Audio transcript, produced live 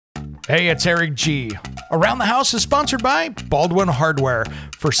Hey, it's Eric G. Around the House is sponsored by Baldwin Hardware.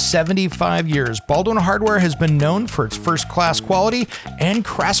 For 75 years, Baldwin Hardware has been known for its first-class quality and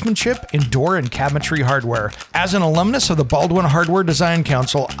craftsmanship in door and cabinetry hardware. As an alumnus of the Baldwin Hardware Design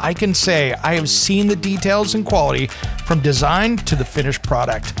Council, I can say I have seen the details and quality from design to the finished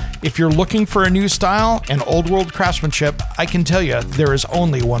product. If you're looking for a new style and old-world craftsmanship, I can tell you there is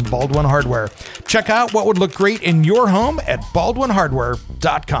only one Baldwin Hardware. Check out what would look great in your home at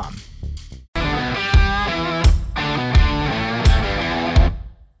baldwinhardware.com.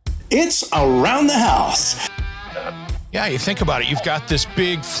 It's Around the House. Yeah, you think about it. You've got this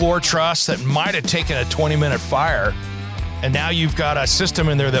big floor truss that might have taken a 20-minute fire, and now you've got a system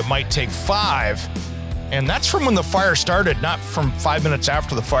in there that might take 5. And that's from when the fire started, not from 5 minutes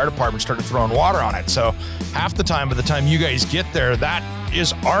after the fire department started throwing water on it. So half the time, by the time you guys get there, that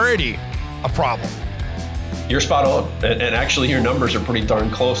is already a problem. You're spot on. And actually, your numbers are pretty darn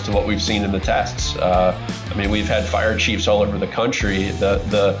close to what we've seen in the tests. We've had fire chiefs all over the country.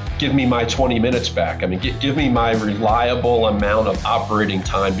 The give me my 20 minutes back. Give me my reliable amount of operating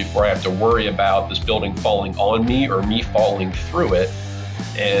time before I have to worry about this building falling on me or me falling through it.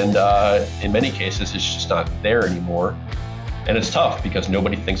 And in many cases, it's just not there anymore. And it's tough because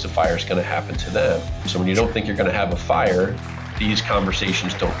nobody thinks a fire is going to happen to them. So when you don't think you're going to have a fire, these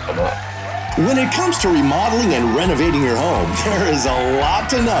conversations don't come up. When it comes to remodeling and renovating your home, there is a lot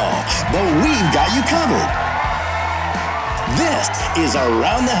to know, but we've got you covered. This is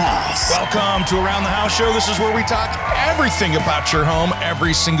Around the House. Welcome to Around the House Show. This is where we talk everything about your home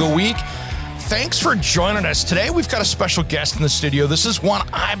every single week. Thanks for joining us. Today, we've got a special guest in the studio. This is one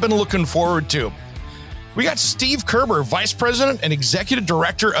I've been looking forward to. We got Steve Kerber, Vice President and Executive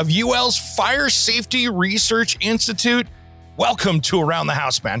Director of UL's Fire Safety Research Institute. Welcome to Around the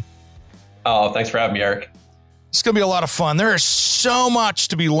House, man. Oh, thanks for having me, Eric. It's going to be a lot of fun. There is so much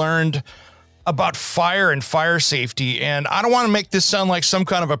to be learned about fire and fire safety. And I don't want to make this sound like some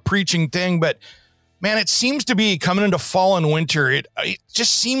kind of a preaching thing, but man, it seems to be coming into fall and winter. It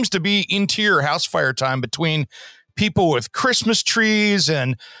just seems to be interior house fire time between people with Christmas trees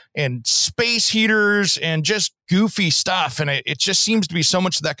and space heaters and just goofy stuff. And it just seems to be so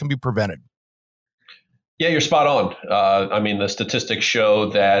much that can be prevented. Yeah, you're spot on. The statistics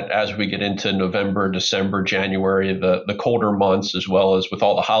show that as we get into November, December, January, the colder months, as well as with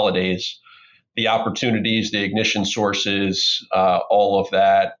all the holidays, the opportunities, the ignition sources, all of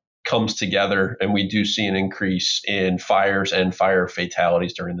that comes together. And we do see an increase in fires and fire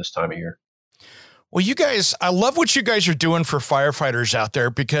fatalities during this time of year. Well, you guys, I love what you guys are doing for firefighters out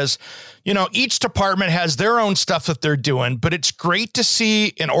there because, each department has their own stuff that they're doing, but it's great to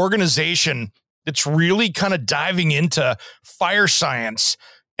see an organization that's really kind of diving into fire science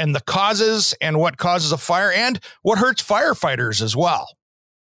and the causes and what causes a fire and what hurts firefighters as well.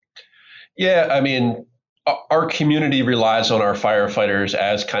 Yeah, our community relies on our firefighters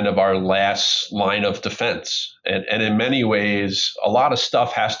as kind of our last line of defense. And in many ways, a lot of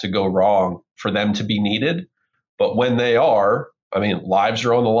stuff has to go wrong for them to be needed. But when they are, lives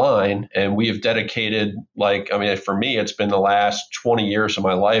are on the line, and we have dedicated, for me, it's been the last 20 years of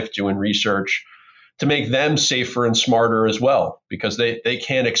my life doing research to make them safer and smarter as well, because they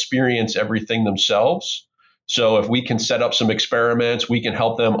can't experience everything themselves. So if we can set up some experiments, we can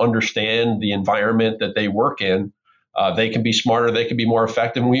help them understand the environment that they work in. They can be smarter, they can be more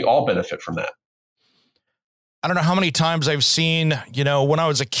effective, and we all benefit from that. I don't know how many times I've seen, when I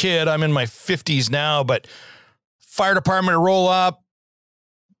was a kid, I'm in my 50s now, but fire department roll up,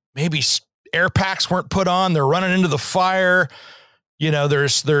 maybe air packs weren't put on, they're running into the fire.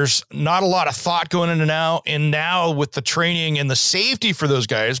 There's not a lot of thought going into now. And now with the training and the safety for those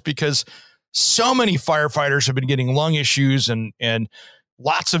guys, because so many firefighters have been getting lung issues and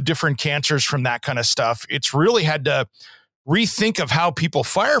lots of different cancers from that kind of stuff. It's really had to rethink of how people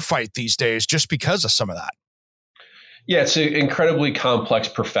firefight these days just because of some of that. Yeah, it's an incredibly complex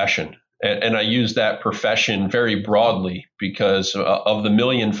profession. And I use that profession very broadly because of the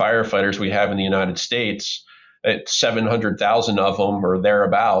million firefighters we have in the United States, 700,000 of them or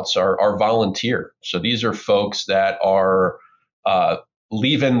thereabouts are volunteer. So these are folks that are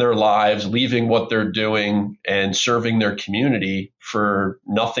leaving their lives, leaving what they're doing and serving their community for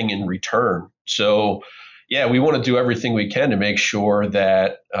nothing in return. So, yeah, we want to do everything we can to make sure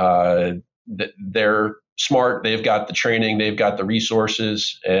that they're smart. They've got the training, they've got the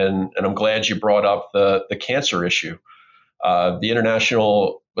resources. And I'm glad you brought up the cancer issue. The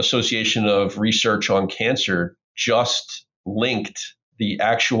International Association of Research on Cancer just linked the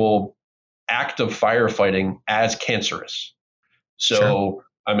actual act of firefighting as cancerous. So, Sure.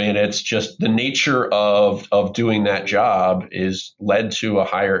 I mean, it's just the nature of doing that job is led to a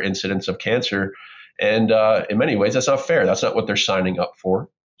higher incidence of cancer. And in many ways, that's not fair. That's not what they're signing up for.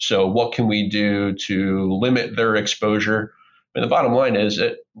 So what can we do to limit their exposure? And the bottom line is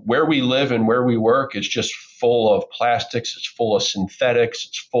that where we live and where we work is just full of plastics. It's full of synthetics.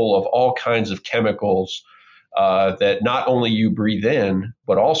 It's full of all kinds of chemicals that not only you breathe in,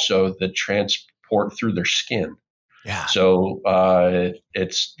 but also that transport through their skin. Yeah. So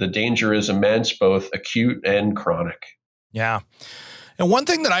it's the danger is immense, both acute and chronic. Yeah. And one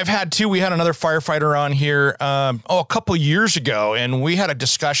thing that I've had too, we had another firefighter on here a couple of years ago, and we had a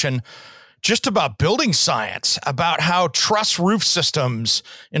discussion just about building science, about how truss roof systems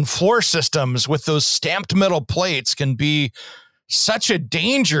and floor systems with those stamped metal plates can be such a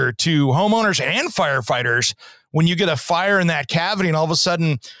danger to homeowners and firefighters when you get a fire in that cavity and all of a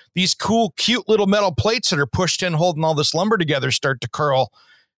sudden these cool, cute little metal plates that are pushed in holding all this lumber together start to curl.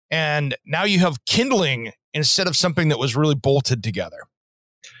 And now you have kindling instead of something that was really bolted together.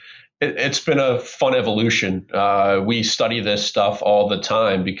 It's been a fun evolution. We study this stuff all the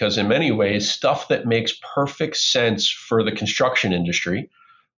time because in many ways, stuff that makes perfect sense for the construction industry,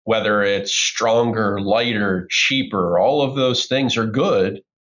 whether it's stronger, lighter, cheaper, all of those things are good.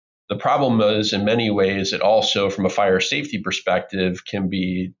 The problem is in many ways, it also, from a fire safety perspective, can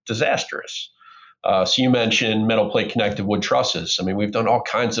be disastrous. So you mentioned metal plate connected wood trusses. I mean, we've done all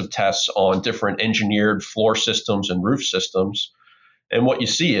kinds of tests on different engineered floor systems and roof systems. And what you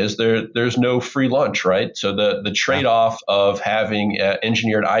see is there's no free lunch, right? So the trade-off of having an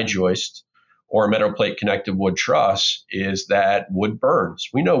engineered I-joist or a metal plate connected wood truss is that wood burns.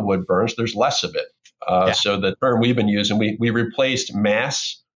 We know wood burns. There's less of it. So the term we've been using, we replaced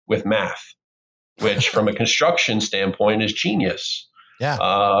mass with math, which from a construction standpoint is genius.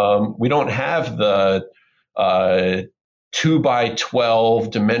 Yeah. We don't have the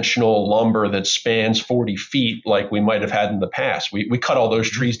 2x12 dimensional lumber that spans 40 feet like we might have had in the past. We cut all those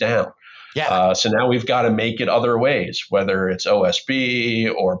trees down. Yeah. So now we've got to make it other ways, whether it's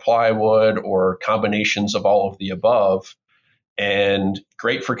OSB or plywood or combinations of all of the above. And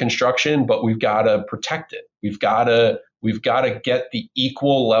great for construction, but we've got to protect it. We've got to get the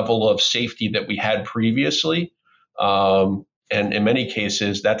equal level of safety that we had previously. And in many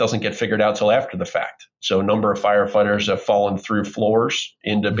cases, that doesn't get figured out till after the fact. So a number of firefighters have fallen through floors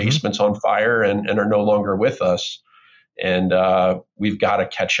into basements on fire and are no longer with us. And we've got to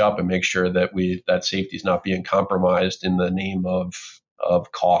catch up and make sure that that safety is not being compromised in the name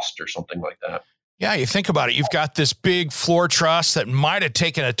of cost or something like that. Yeah, you think about it. You've got this big floor truss that might have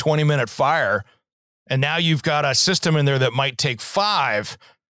taken a 20-minute fire, and now you've got a system in there that might take 5.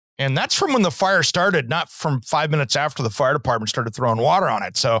 And that's from when the fire started, not from 5 minutes after the fire department started throwing water on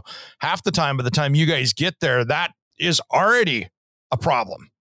it. So half the time, by the time you guys get there, that is already a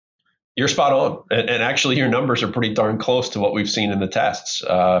problem. You're spot on. And actually, your numbers are pretty darn close to what we've seen in the tests.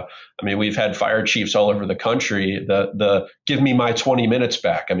 I mean, we've had fire chiefs all over the country. The give me my 20 minutes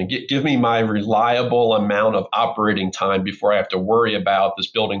back. I mean, give me my reliable amount of operating time before I have to worry about this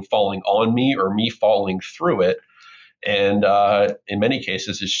building falling on me or me falling through it. And in many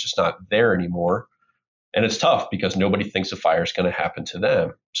cases, it's just not there anymore. And it's tough because nobody thinks a fire is going to happen to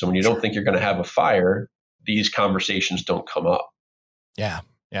them. So when you don't think you're going to have a fire, these conversations don't come up. Yeah.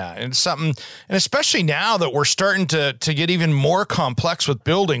 Yeah. And it's something, and especially now that we're starting to get even more complex with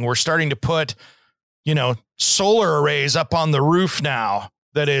building, we're starting to put, solar arrays up on the roof now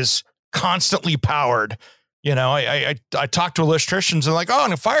that is constantly powered. I talked to electricians and like, oh,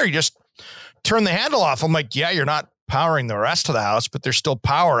 in a fire, you just turn the handle off. I'm like, yeah, you're not powering the rest of the house, but there's still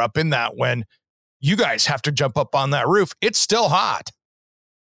power up in that when you guys have to jump up on that roof. It's still hot.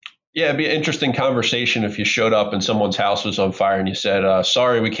 Yeah, it'd be an interesting conversation if you showed up and someone's house was on fire and you said,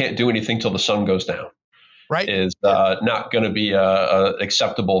 sorry, we can't do anything till the sun goes down. Right. Is not going to be a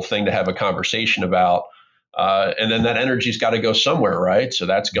acceptable thing to have a conversation about. And then that energy's got to go somewhere, right? So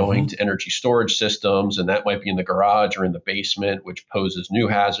that's going to energy storage systems, and that might be in the garage or in the basement, which poses new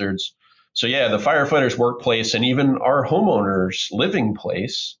hazards. So yeah, the firefighter's workplace and even our homeowner's living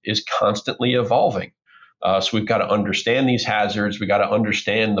place is constantly evolving. So we've got to understand these hazards. We got to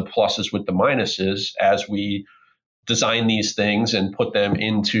understand the pluses with the minuses as we design these things and put them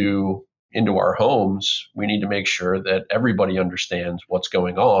into our homes. We need to make sure that everybody understands what's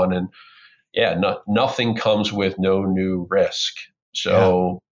going on. And yeah, nothing comes with no new risk.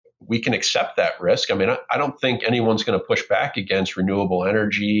 So we can accept that risk. I mean, I don't think anyone's going to push back against renewable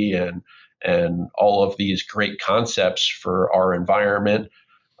energy and all of these great concepts for our environment.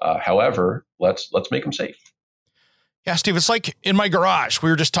 However, let's make them safe. Yeah, Steve, it's like in my garage. We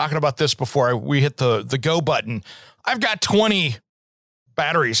were just talking about this before we hit the go button. I've got 20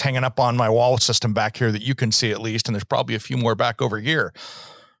 batteries hanging up on my wall system back here that you can see at least, and there's probably a few more back over here.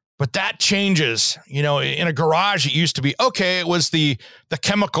 But that changes. You know, in a garage, it used to be, okay, it was the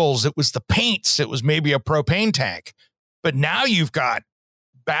chemicals, it was the paints, it was maybe a propane tank. But now you've got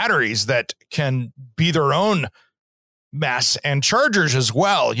batteries that can be their own mess, and chargers as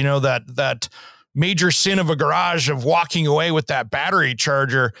well. You know, that major sin of a garage of walking away with that battery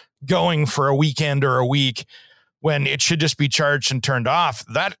charger going for a weekend or a week when it should just be charged and turned off.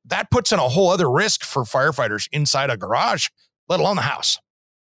 That puts in a whole other risk for firefighters inside a garage, let alone the house.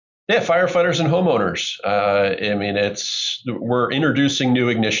 Yeah, firefighters and homeowners. I mean, we're introducing new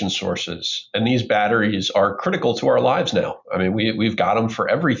ignition sources, and these batteries are critical to our lives now. I mean, we've got them for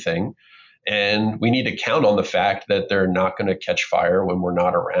everything, and we need to count on the fact that they're not going to catch fire when we're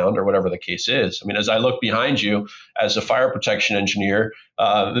not around or whatever the case is. I mean, as I look behind you as a fire protection engineer,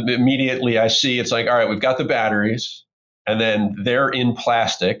 immediately I see it's like, all right, we've got the batteries, and then they're in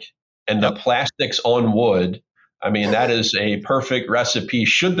plastic, and the plastic's on wood. I mean, that is a perfect recipe,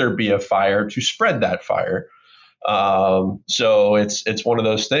 should there be a fire, to spread that fire. So it's one of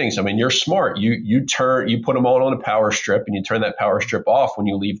those things. I mean, you're smart. You put them all on a power strip, and you turn that power strip off when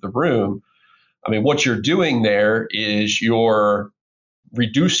you leave the room. I mean, what you're doing there is you're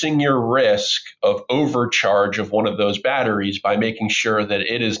reducing your risk of overcharge of one of those batteries by making sure that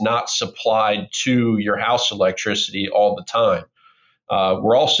it is not supplied to your house electricity all the time.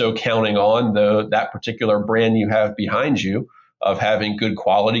 We're also counting on that particular brand you have behind you of having good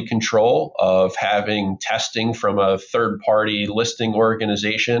quality control, of having testing from a third-party listing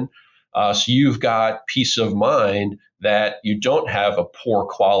organization. So you've got peace of mind that you don't have a poor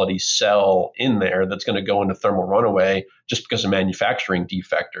quality cell in there that's going to go into thermal runaway just because of manufacturing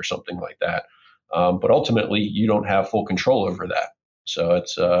defect or something like that. But ultimately, you don't have full control over that. So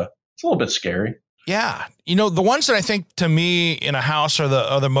it's a little bit scary. Yeah. You know, the ones that I think to me in a house are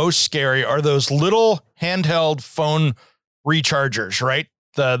the most scary are those little handheld phone rechargers, right?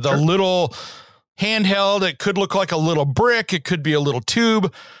 The Sure. little handheld, it could look like a little brick. It could be a little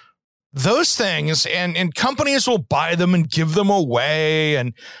tube. Those things, and companies will buy them and give them away.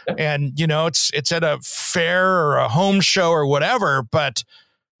 And you know, it's at a fair or a home show or whatever, but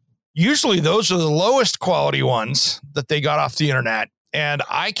usually those are the lowest quality ones that they got off the internet. And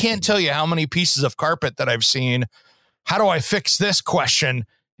I can't tell you how many pieces of carpet that I've seen. How do I fix this question?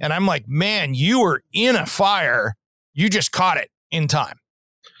 And I'm like, man, you were in a fire. You just caught it in time.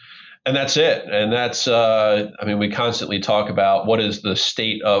 And that's it. And that's, I mean, we constantly talk about what is the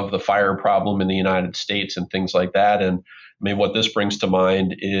state of the fire problem in the United States and things like that. And I mean, what this brings to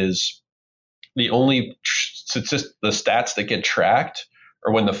mind is the only the stats that get tracked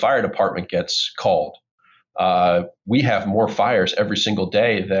are when the fire department gets called. We have more fires every single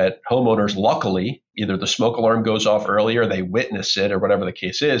day that homeowners, luckily, either the smoke alarm goes off earlier, they witness it, or whatever the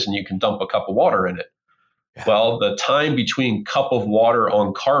case is, and you can dump a cup of water in it. Yeah. Well, the time between cup of water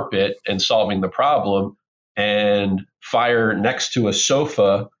on carpet and solving the problem and fire next to a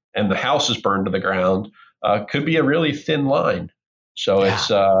sofa and the house is burned to the ground could be a really thin line. So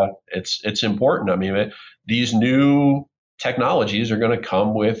yeah. It's important. I mean, these new technologies are going to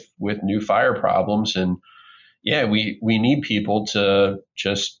come with new fire problems, and yeah, we need people to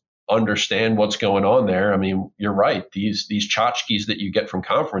just understand what's going on there. I mean, you're right. These tchotchkes that you get from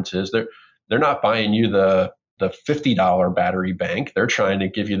conferences, they're not buying you the $50 battery bank. They're trying to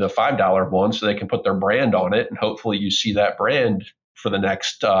give you the $5 one so they can put their brand on it, and hopefully you see that brand for the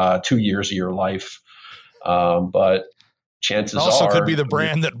next 2 years of your life. But chances also are, could be the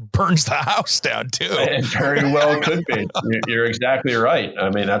brand that burns the house down too. It very well could be. You're exactly right.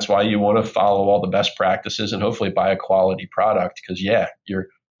 I mean, that's why you want to follow all the best practices and hopefully buy a quality product, because yeah,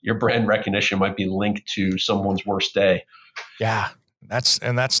 your brand recognition might be linked to someone's worst day. Yeah.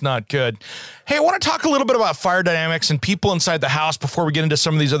 That's not good. Hey, I want to talk a little bit about fire dynamics and people inside the house before we get into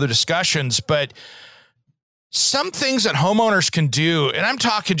some of these other discussions, but some things that homeowners can do, and I'm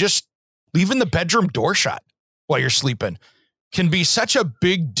talking just leaving the bedroom door shut while you're sleeping, can be such a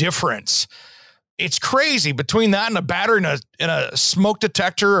big difference. It's crazy. Between that and a battery and a smoke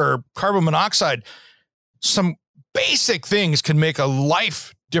detector or carbon monoxide, some basic things can make a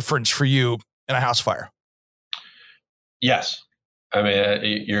life difference for you in a house fire. Yes. I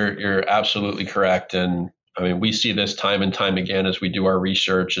mean, you're absolutely correct. And I mean, we see this time and time again as we do our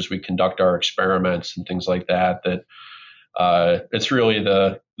research, as we conduct our experiments and things like that, it's really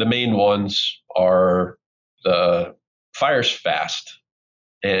the main ones are the fires fast,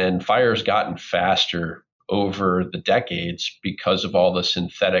 and fires gotten faster over the decades because of all the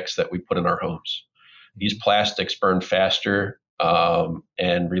synthetics that we put in our homes. These plastics burn faster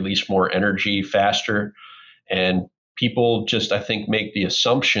and release more energy faster. And people just, I think, make the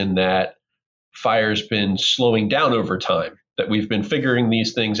assumption that fire's been slowing down over time, that we've been figuring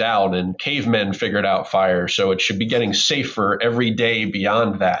these things out and cavemen figured out fire, so it should be getting safer every day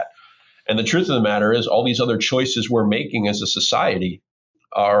beyond that. And the truth of the matter is all these other choices we're making as a society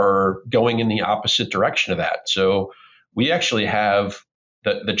are going in the opposite direction of that. So we actually have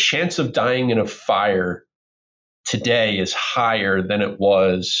the chance of dying in a fire today is higher than it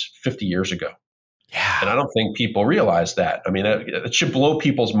was 50 years ago. Yeah. And I don't think people realize that. I mean, it should blow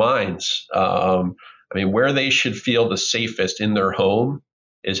people's minds. I mean, where they should feel the safest in their home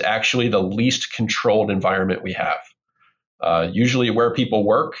is actually the least controlled environment we have. Usually where people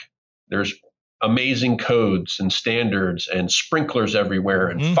work, there's amazing codes and standards and sprinklers everywhere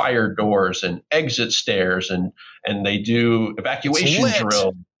and fire doors and exit stairs and they do evacuation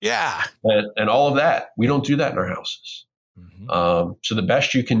drill. Yeah. And all of that. We don't do that in our houses. So the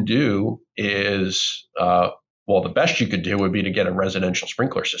best you can do is, the best you could do would be to get a residential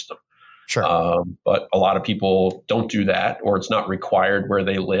sprinkler system. Sure. But a lot of people don't do that, or it's not required where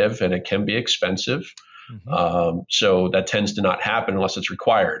they live, and it can be expensive. So that tends to not happen unless it's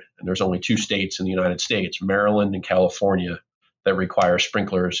required. And there's only 2 states in the United States, Maryland and California, that require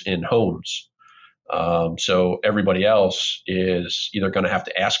sprinklers in homes. So everybody else is either going to have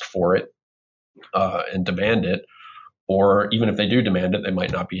to ask for it and demand it, or even if they do demand it, they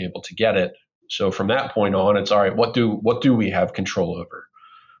might not be able to get it. So from that point on, it's all right. What do we have control over?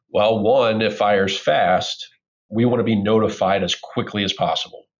 Well, one, if fire's fast, we want to be notified as quickly as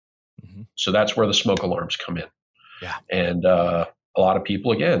possible. So that's where the smoke alarms come in. Yeah. And a lot of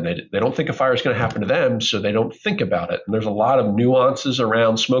people, again, they don't think a fire is going to happen to them, so they don't think about it. And there's a lot of nuances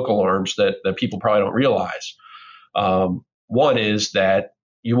around smoke alarms that people probably don't realize. One is that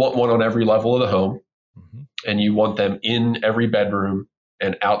you want one on every level of the home, and you want them in every bedroom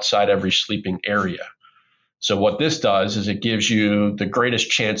and outside every sleeping area. So what this does is it gives you the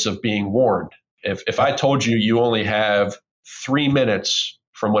greatest chance of being warned. If I told you you only have 3 minutes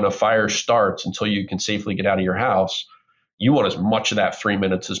from when a fire starts until you can safely get out of your house, you want as much of that 3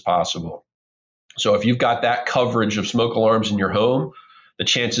 minutes as possible. So if you've got that coverage of smoke alarms in your home, the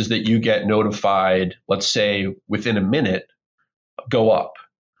chances that you get notified, let's say within a minute, go up.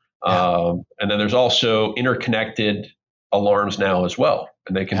 Yeah. And then there's also interconnected alarms now as well.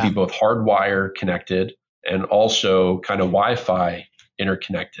 And they can be both hardwire connected and also kind of Wi-Fi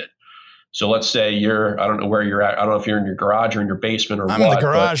interconnected. So let's say I don't know where you're at. I don't know if you're in your garage or in your basement or I'm in the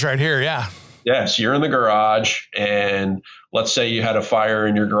garage right here. Yeah. Yeah. So you're in the garage, and let's say you had a fire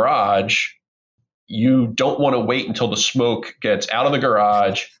in your garage. You don't want to wait until the smoke gets out of the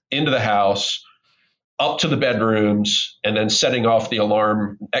garage, into the house, up to the bedrooms, and then setting off the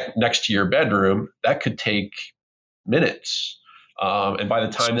alarm next to your bedroom. That could take minutes. And by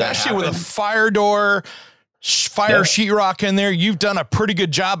the time especially with a fire door, sheetrock in there, you've done a pretty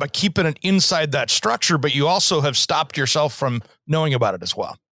good job of keeping it inside that structure, but you also have stopped yourself from knowing about it as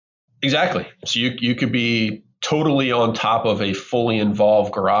well. Exactly. So you could be totally on top of a fully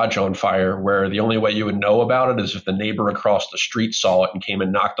involved garage on fire, where the only way you would know about it is if the neighbor across the street saw it and came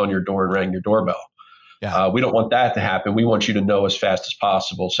and knocked on your door and rang your doorbell. Yeah. We don't want that to happen. We want you to know as fast as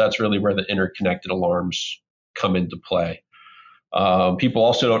possible. So that's really where the interconnected alarms come into play. People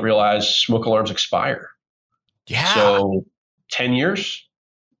also don't realize smoke alarms expire. Yeah. So 10 years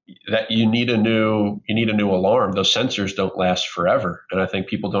that you need a new alarm. Those sensors don't last forever. And I think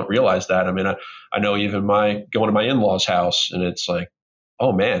people don't realize that. I mean, I know even going to my in-laws' house, and it's like,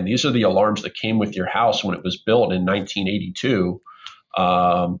 oh man, these are the alarms that came with your house when it was built in 1982.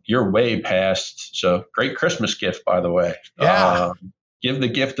 You're way past. So great Christmas gift, by the way. Yeah. Give the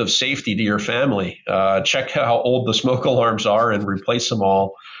gift of safety to your family. Check how old the smoke alarms are and replace them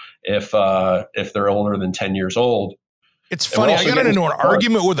all if they're older than 10 years old. It's funny. I got into an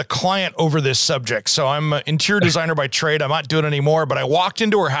argument with a client over this subject. So I'm an interior designer by trade. I'm not doing it anymore, but I walked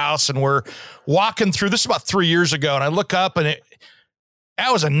into her house and we're walking through. This is about 3 years ago. And I look up and that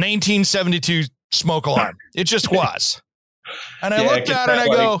was a 1972 smoke alarm. It just was. And I looked at her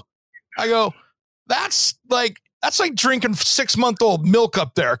and I go, that's like drinking 6-month-old milk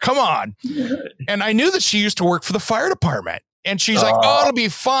up there. Come on. And I knew that she used to work for the fire department. And she's like, oh, it'll be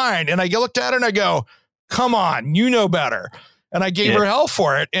fine. And I looked at her and I go, come on, you know better. And I gave her hell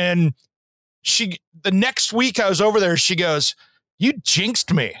for it. And the next week I was over there, she goes, you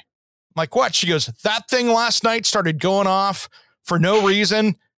jinxed me. I'm like, what? She goes, that thing last night started going off for no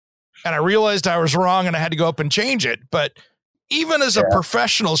reason. And I realized I was wrong and I had to go up and change it. But even as a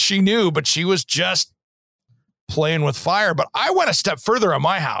professional, she knew, but she was just playing with fire. But I went a step further on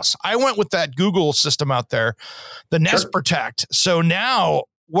my house. I went with that Google system out there, the Nest Protect. So now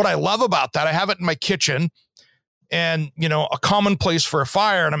what I love about that, I have it in my kitchen, and, a common place for a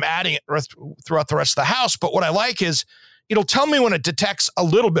fire, and I'm adding it throughout the rest of the house. But what I like is it'll tell me when it detects a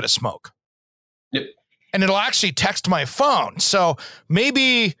little bit of smoke. Yep. And it'll actually text my phone. So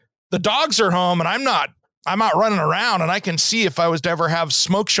maybe the dogs are home and I'm out running around, and I can see if I was to ever have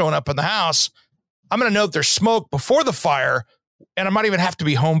smoke showing up in the house. I'm going to know that there's smoke before the fire, and I might even have to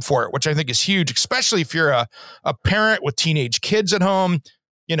be home for it, which I think is huge, especially if you're a parent with teenage kids at home.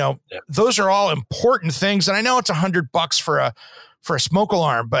 Those are all important things. And I know it's $100 for a smoke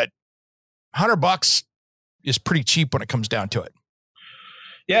alarm, but $100 is pretty cheap when it comes down to it.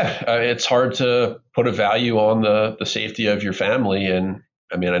 Yeah, it's hard to put a value on the safety of your family. And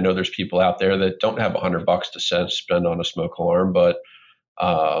I mean, I know there's people out there that don't have $100 to spend on a smoke alarm, but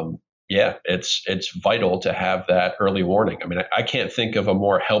yeah, it's vital to have that early warning. I mean, I can't think of a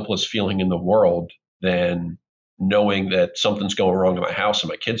more helpless feeling in the world than knowing that something's going wrong in my house and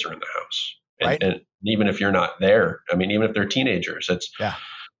my kids are in the house. Right. And even if you're not there, I mean, even if they're teenagers,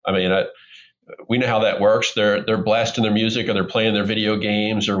 we know how that works. They're blasting their music or they're playing their video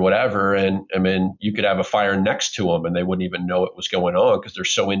games or whatever. And I mean, you could have a fire next to them and they wouldn't even know it was going on because they're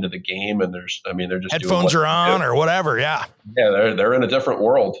so into the game, and they're just headphones are on or whatever. Yeah. Yeah. They're in a different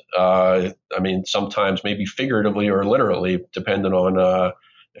world. I mean, sometimes maybe figuratively or literally, depending on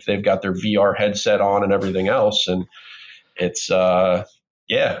if they've got their VR headset on and everything else. And it's, I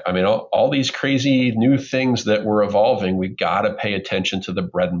mean, all these crazy new things that we're evolving, we got to pay attention to the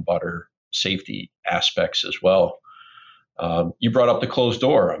bread and butter safety aspects as well. You brought up the closed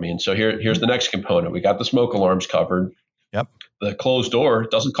door. I mean, so here's the next component. We got the smoke alarms covered. Yep. The closed door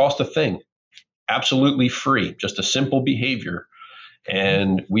doesn't cost a thing. Absolutely free, just a simple behavior.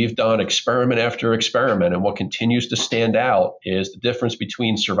 And we've done experiment after experiment. And what continues to stand out is the difference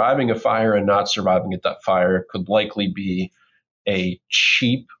between surviving a fire and not surviving a fire could likely be a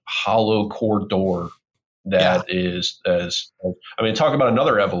cheap hollow core door that is talk about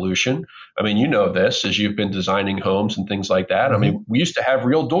another evolution. I mean, this as you've been designing homes and things like that. Mm-hmm. I mean, we used to have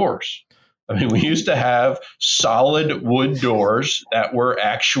real doors. I mean, we used to have solid wood doors that were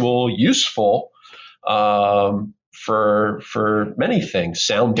useful for many things,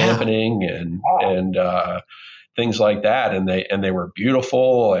 sound dampening and things like that. And they were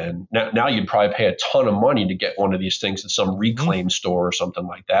beautiful. And now you'd probably pay a ton of money to get one of these things at some reclaim store or something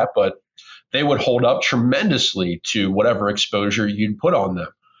like that. But they would hold up tremendously to whatever exposure you'd put on them.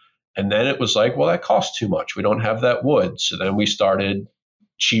 And then it was like, well, that costs too much. We don't have that wood. So then we started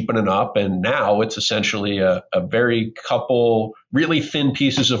cheapening up. And now it's essentially a very couple really thin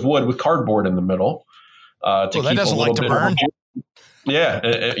pieces of wood with cardboard in the middle. That doesn't like to burn.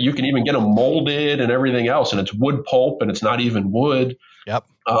 Yeah. You can even get them molded and everything else. And it's wood pulp and it's not even wood. Yep.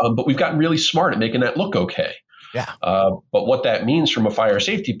 But we've gotten really smart at making that look okay. Yeah. But what that means from a fire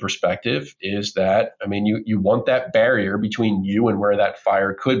safety perspective is that, I mean, you want that barrier between you and where that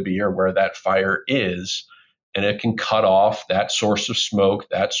fire could be or where that fire is, and it can cut off that source of smoke,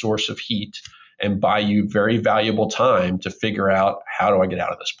 that source of heat, and buy you very valuable time to figure out, how do I get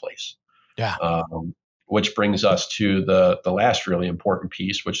out of this place? Yeah. Which brings us to the last really important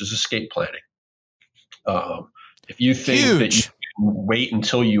piece, which is escape planning. If you think that you can wait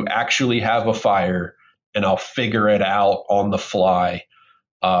until you actually have a fire and I'll figure it out on the fly,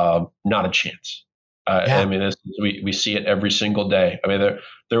 not a chance. I mean, we see it every single day. I mean,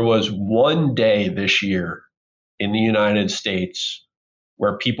 there was one day this year in the United States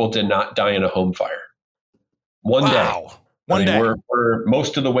where people did not die in a home fire. One day. One day. We're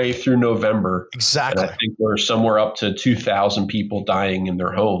most of the way through November. Exactly. And I think we're somewhere up to 2,000 people dying in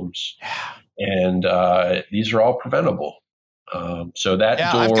their homes. Yeah. And these are all preventable. So that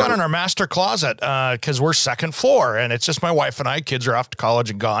door, I've got in our master closet because we're second floor and it's just my wife and I. Kids are off to college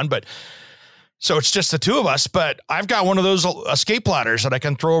and gone, but so it's just the two of us. But I've got one of those escape ladders that I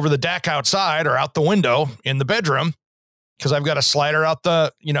can throw over the deck outside or out the window in the bedroom, because I've got a slider out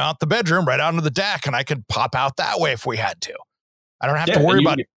the bedroom right out into the deck, and I could pop out that way if we had to. I don't have to worry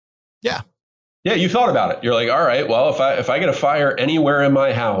about it. Yeah. Yeah, you thought about it. You're like, all right, well, if I get a fire anywhere in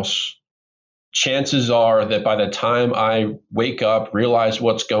my house, chances are that by the time I wake up, realize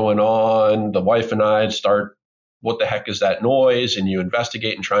what's going on, the wife and I start, what the heck is that noise? And you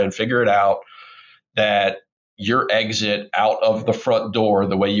investigate and try and figure it out, that your exit out of the front door,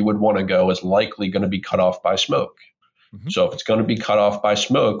 the way you would want to go, is likely going to be cut off by smoke. Mm-hmm. So if it's going to be cut off by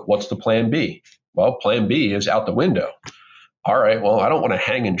smoke, what's the plan B? Well, plan B is out the window. All right, well, I don't want to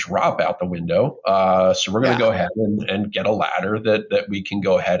hang and drop out the window. So we're going to go ahead and get a ladder that we can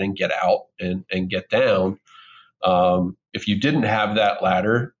go ahead and get out and get down. If you didn't have that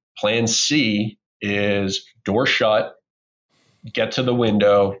ladder, plan C is door shut, get to the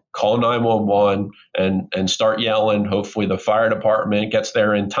window, call 911 and start yelling. Hopefully the fire department gets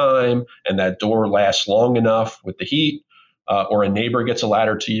there in time and that door lasts long enough with the heat, or a neighbor gets a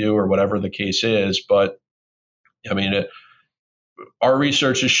ladder to you or whatever the case is. But I mean, our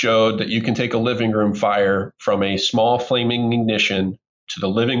research has showed that you can take a living room fire from a small flaming ignition to the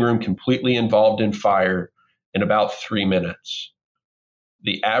living room completely involved in fire in about 3 minutes.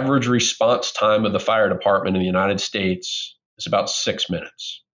 The average response time of the fire department in the United States is about 6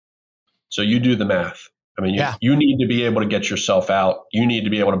 minutes. So you do the math. I mean, you need to be able to get yourself out. You need to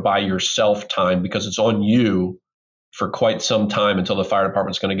be able to buy yourself time because it's on you for quite some time until the fire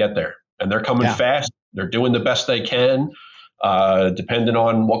department's going to get there. And they're coming fast. They're doing the best they can. Depending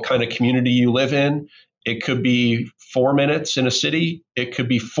on what kind of community you live in, it could be 4 minutes in a city. It could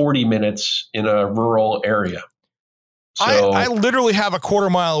be 40 minutes in a rural area. So, I literally have a quarter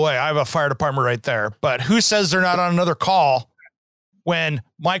mile away. I have a fire department right there, but who says they're not on another call when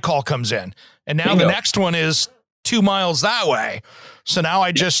my call comes in? And now the next one is 2 miles that way. So now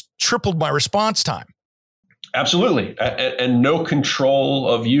I just tripled my response time. Absolutely. And no control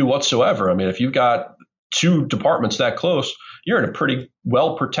of you whatsoever. I mean, if you've got 2 departments that close, you're in a pretty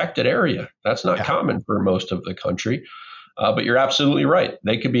well protected area. That's not common for most of the country. But you're absolutely right.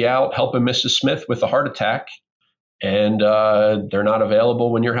 They could be out helping Mrs. Smith with a heart attack, and they're not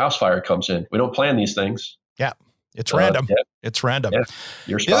available when your house fire comes in. We don't plan these things. Yeah, it's random. It's random. Yeah,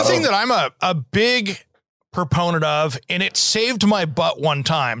 you're the other thing that I'm a big proponent of, and it saved my butt one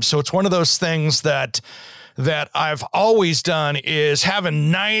time. So it's one of those things that I've always done is having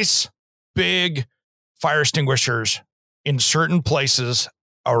nice, big fire extinguishers in certain places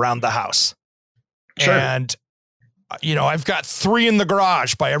around the house. Sure. And, I've got 3 in the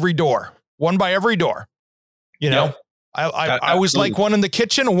garage by every door, 1 by every door. I always like 1 in the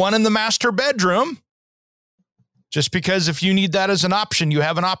kitchen, 1 in the master bedroom, just because if you need that as an option, you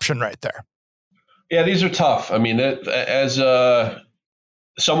have an option right there. Yeah, these are tough. I mean, as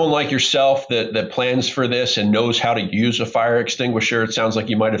someone like yourself that plans for this and knows how to use a fire extinguisher, it sounds like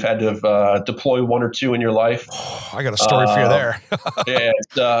you might have had to deploy 1 or 2 in your life. I got a story for you there.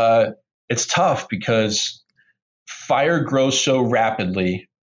 Yeah, it's tough because fire grows so rapidly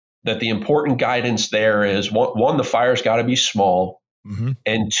that the important guidance there is one, the fire's got to be small. Mm-hmm.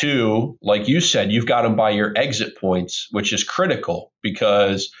 And 2, like you said, you've got them by your exit points, which is critical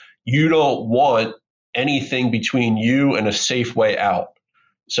because you don't want anything between you and a safe way out.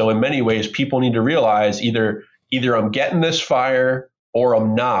 So in many ways, people need to realize either I'm getting this fire or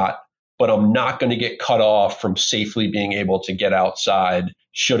I'm not, but I'm not going to get cut off from safely being able to get outside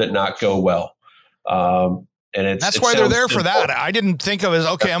should it not go well. And that's why they're there for that. I didn't think of it as,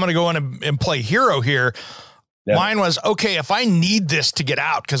 okay, I'm going to go in and play hero here. Yeah. Mine was, okay, if I need this to get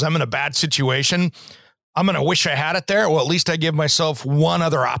out because I'm in a bad situation, I'm going to wish I had it there. Well, at least I give myself one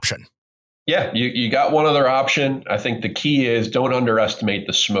other option. Yeah, you got one other option. I think the key is don't underestimate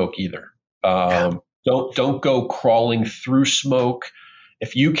the smoke either. Don't go crawling through smoke.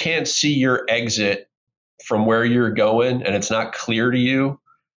 If you can't see your exit from where you're going and it's not clear to you,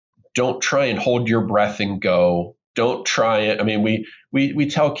 don't try and hold your breath and go. Don't try it. I mean, we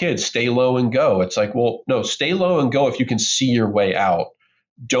tell kids, stay low and go. It's like, well, no, stay low and go if you can see your way out.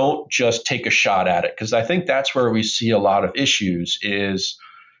 Don't just take a shot at it. Because I think that's where we see a lot of issues is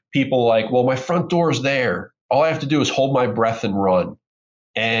people like, well, my front door is there. All I have to do is hold my breath and run.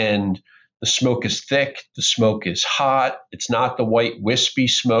 And the smoke is thick. The smoke is hot. It's not the white wispy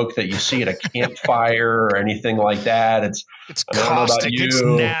smoke that you see at a campfire or anything like that. It's caustic. It's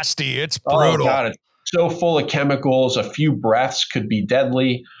nasty. It's brutal. Oh, God, it's so full of chemicals. A few breaths could be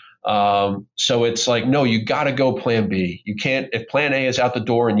deadly. So it's like, no, you got to go plan B. You can't, if plan A is out the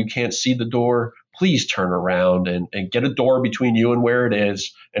door and you can't see the door, please turn around and get a door between you and where it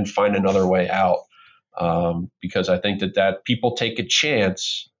is and find another way out. Because I think that people take a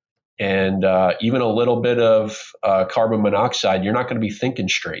chance and even a little bit of carbon monoxide, you're not going to be thinking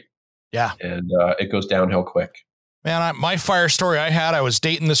straight. Yeah. And it goes downhill quick. Man, my fire story I was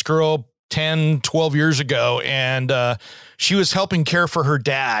dating this girl 10, 12 years ago, and she was helping care for her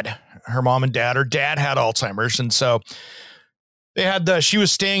dad, her mom and dad. Her dad had Alzheimer's. And so they had she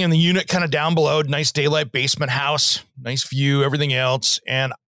was staying in the unit kind of down below, nice daylight basement house, nice view, everything else.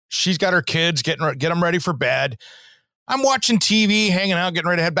 And she's got her kids, get them ready for bed. I'm watching TV, hanging out, getting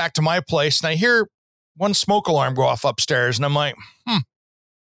ready to head back to my place. And I hear one smoke alarm go off upstairs. And I'm like,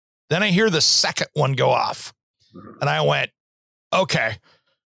 Then I hear the second one go off. And I went, okay.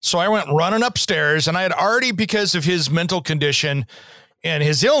 So I went running upstairs, and I had already, because of his mental condition, And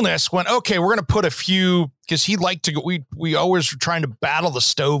his illness went, okay, we're going to put a few, because he liked to go, we always were trying to battle the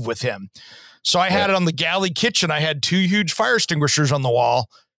stove with him. So I had it on the galley kitchen. I had 2 huge fire extinguishers on the wall.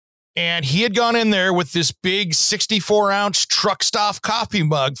 And he had gone in there with this big 64-ounce truck stop coffee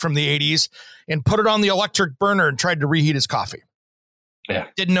mug from the 80s and put it on the electric burner and tried to reheat his coffee. Yeah.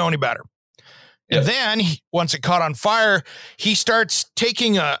 Didn't know any better. And then once it caught on fire, he starts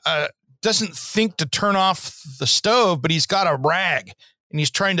taking doesn't think to turn off the stove, but he's got a rag and he's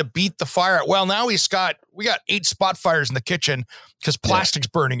trying to beat the fire. Well, now we got 8 spot fires in the kitchen because plastic's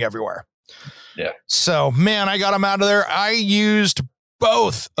burning everywhere. Yeah. So, man, I got him out of there. I used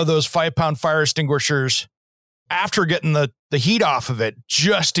both of those 5-pound fire extinguishers after getting the heat off of it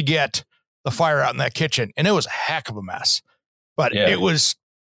just to get the fire out in that kitchen. And it was a heck of a mess. But it was,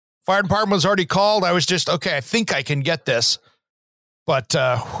 fire department was already called. I was just, okay, I think I can get this. But,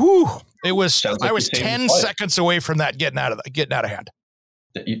 it was, I was 10 seconds away from that getting out of hand.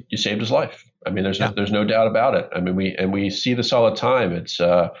 You saved his life. I mean, there's no doubt about it. I mean, we see this all the time. It's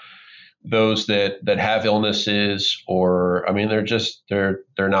those that have illnesses, or I mean,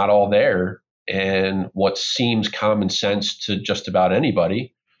 they're not all there. And what seems common sense to just about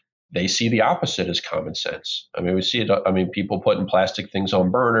anybody, they see the opposite as common sense. I mean, we see it. I mean, people putting plastic things on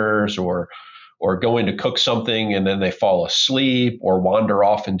burners, or going to cook something and then they fall asleep or wander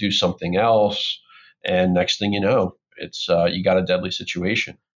off and do something else. And next thing you know, it's you got a deadly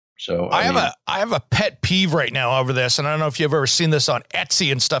situation. So I have a pet peeve right now over this. And I don't know if you've ever seen this on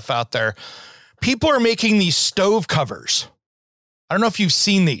Etsy and stuff out there. People are making these stove covers. I don't know if you've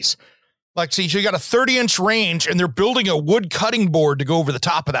seen these. Like, so you got a 30-inch range and they're building a wood cutting board to go over the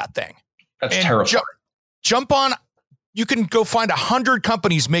top of that thing. That's terrifying. Jump on. You can go find 100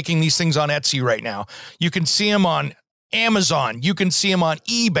 companies making these things on Etsy right now. You can see them on Amazon. You can see them on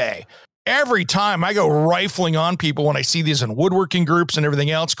eBay. Every time I go rifling on people when I see these in woodworking groups and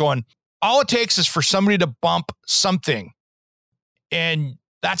everything else going, all it takes is for somebody to bump something and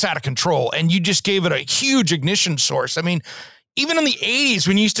that's out of control. And you just gave it a huge ignition source. I mean, even in the 80s,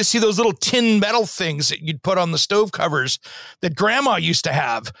 when you used to see those little tin metal things that you'd put on the stove covers that grandma used to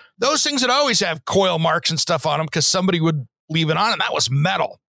have, those things would always have coil marks and stuff on them because somebody would leave it on, and that was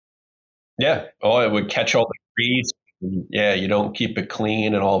metal. Yeah. Oh, it would catch all the grease. Yeah, you don't keep it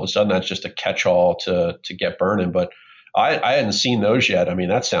clean, and all of a sudden that's just a catch-all to get burning. But I hadn't seen those yet. I mean,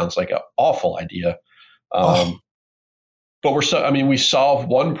 that sounds like an awful idea. But we solved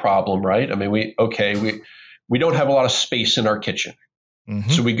one problem, right? I mean, we don't have a lot of space in our kitchen.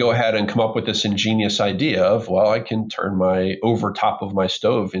 Mm-hmm. So we go ahead and come up with this ingenious idea of, well, I can turn my over top of my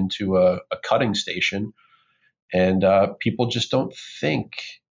stove into a cutting station. And people just don't think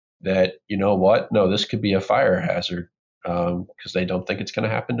that, you know what? No, this could be a fire hazard because they don't think it's going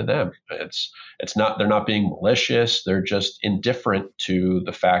to happen to them. It's not, they're not being malicious. They're just indifferent to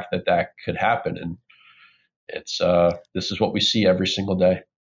the fact that could happen. And this is what we see every single day.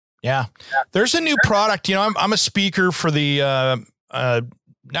 Yeah. There's a new product. You know, I'm a speaker for the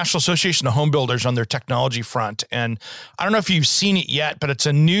National Association of Home Builders on their technology front. And I don't know if you've seen it yet, but it's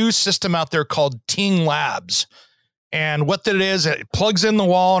a new system out there called Ting Labs. And what that is, it plugs in the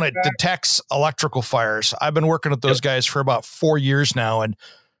wall and it detects electrical fires. I've been working with those guys for about 4 years now. And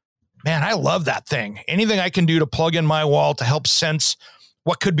man, I love that thing. Anything I can do to plug in my wall to help sense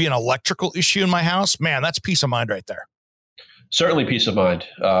what could be an electrical issue in my house, man, that's peace of mind right there. Certainly peace of mind.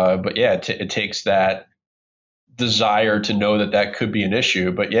 But yeah, it takes that desire to know that could be an issue.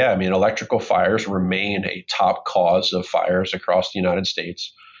 But yeah, I mean, electrical fires remain a top cause of fires across the United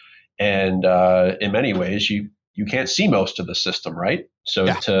States. And in many ways, you can't see most of the system, right? So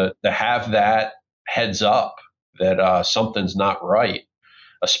to have that heads up that something's not right,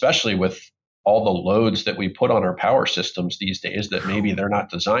 especially with all the loads that we put on our power systems these days that maybe they're not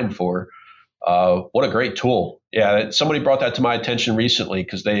designed for. What a great tool. Yeah, somebody brought that to my attention recently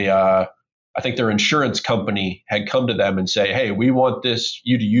because I think their insurance company had come to them and say, hey, we want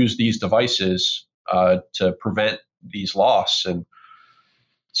you to use these devices to prevent these loss. And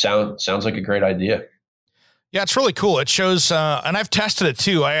sounds like a great idea. Yeah, it's really cool. It shows, and I've tested it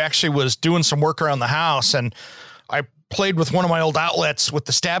too. I actually was doing some work around the house and I played with one of my old outlets with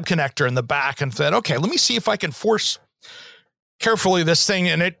the stab connector in the back and said, okay, let me see if I can force carefully this thing.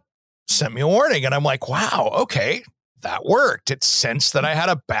 And it sent me a warning. And I'm like, wow, okay, that worked. It sensed that I had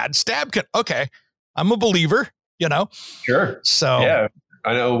a bad stab. Okay, I'm a believer, you know? Sure. So yeah,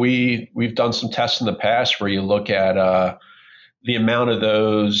 I know we've done some tests in the past where you look at the amount of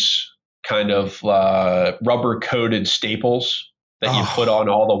those kind of rubber coated staples that you put on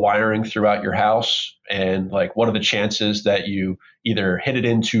all the wiring throughout your house. And like, what are the chances that you either hit it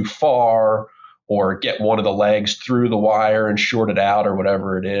in too far or get one of the legs through the wire and short it out or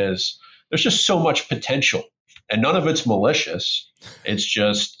whatever it is. There's just so much potential, and none of it's malicious. It's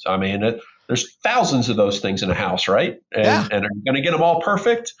just, I mean, there's thousands of those things in a house, right? And are you going to get them all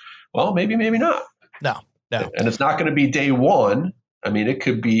perfect? Well, maybe not. No. And it's not going to be day one. I mean, it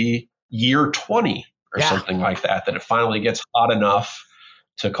could be year 20 or something like that it finally gets hot enough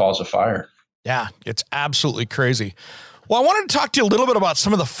to cause a fire. Yeah, it's absolutely crazy. Well, I wanted to talk to you a little bit about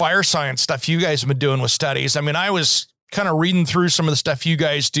some of the fire science stuff you guys have been doing with studies. I mean, I was kind of reading through some of the stuff you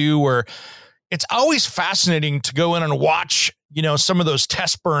guys do where it's always fascinating to go in and watch, some of those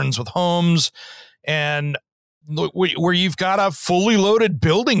test burns with homes and where you've got a fully loaded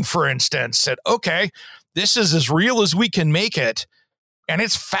building, for instance, that, okay, this is as real as we can make it. And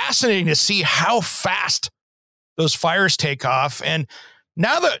it's fascinating to see how fast those fires take off. And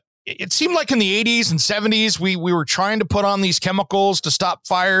now that it seemed like in the 80s and 70s, we were trying to put on these chemicals to stop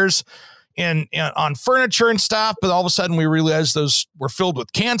fires and on furniture and stuff. But all of a sudden we realized those were filled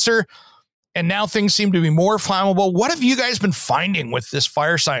with cancer. And now things seem to be more flammable. What have you guys been finding with this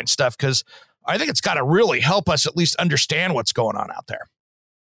fire science stuff? Because I think it's got to really help us at least understand what's going on out there.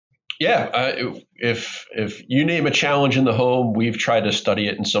 Yeah, if you name a challenge in the home, we've tried to study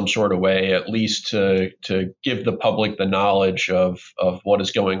it in some sort of way, at least to give the public the knowledge of what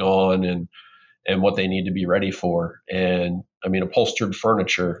is going on and what they need to be ready for. And I mean, upholstered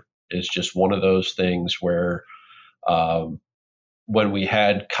furniture is just one of those things where when we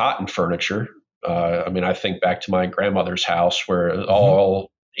had cotton furniture, I think back to my grandmother's house where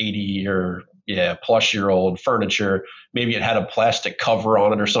all 80 or plus year old furniture, maybe it had a plastic cover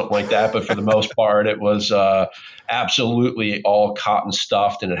on it or something like that. But for the most part, it was absolutely all cotton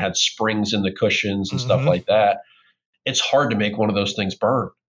stuffed, and it had springs in the cushions and stuff like that. It's hard to make one of those things burn.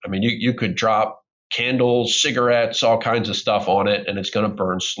 I mean, you could drop candles, cigarettes, all kinds of stuff on it, and it's going to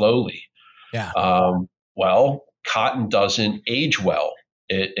burn slowly. Yeah. Well, cotton doesn't age well.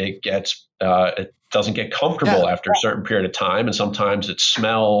 It doesn't get comfortable after a certain period of time. And sometimes it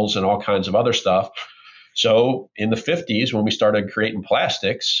smells and all kinds of other stuff. So in the 50s, when we started creating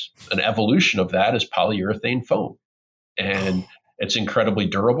plastics, an evolution of that is polyurethane foam. And it's incredibly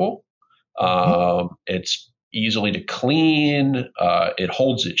durable. It's easily to clean. It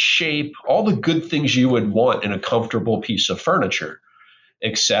holds its shape, all the good things you would want in a comfortable piece of furniture,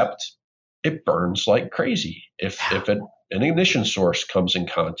 except it burns like crazy if an ignition source comes in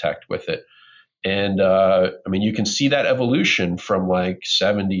contact with it. And you can see that evolution from like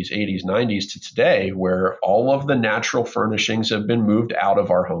 70s, 80s, 90s to today, where all of the natural furnishings have been moved out of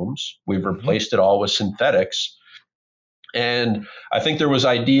our homes. We've replaced it all with synthetics. And I think there was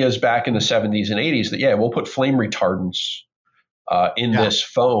ideas back in the 70s and 80s that, we'll put flame retardants in this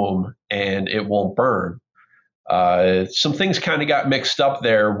foam and it won't burn. Some things kind of got mixed up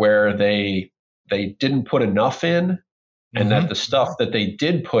there where they didn't put enough in. And that the stuff that they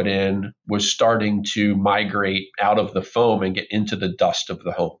did put in was starting to migrate out of the foam and get into the dust of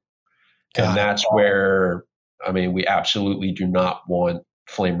the home. And that's where, we absolutely do not want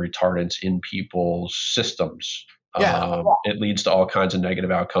flame retardants in people's systems. It leads to all kinds of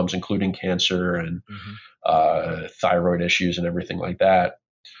negative outcomes, including cancer and thyroid issues and everything like that.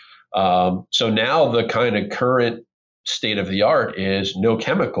 So now the kind of current state of the art is no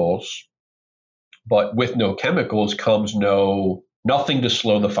chemicals. But with no chemicals comes nothing to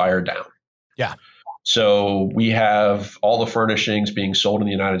slow the fire down. Yeah. So we have all the furnishings being sold in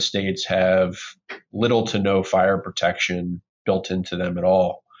the United States have little to no fire protection built into them at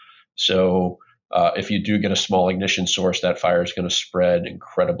all. So if you do get a small ignition source, that fire is going to spread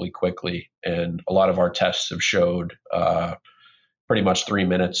incredibly quickly. And a lot of our tests have showed pretty much 3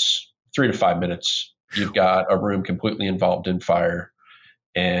 to 5 minutes, you've got a room completely involved in fire.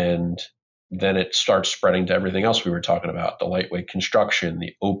 And then it starts spreading to everything else we were talking about, the lightweight construction,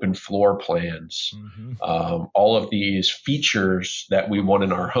 the open floor plans, all of these features that we want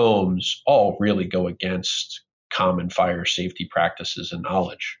in our homes all really go against common fire safety practices and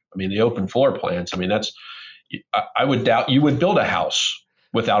knowledge. The open floor plans, I would doubt you would build a house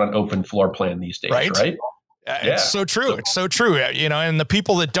without an open floor plan these days, right? It's so true. It's so true. And the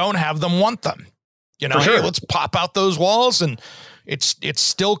people that don't have them want them. Hey, let's pop out those walls, and it's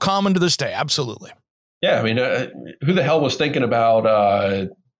still common to this day. Absolutely. Yeah. Who the hell was thinking about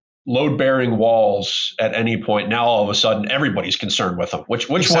load-bearing walls at any point? Now, all of a sudden, everybody's concerned with them. Which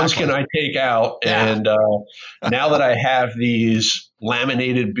ones can I take out? Yeah. And now that I have these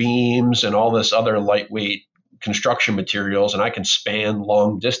laminated beams and all this other lightweight construction materials, and I can span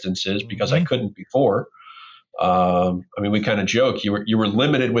long distances because I couldn't before. We kind of joke you were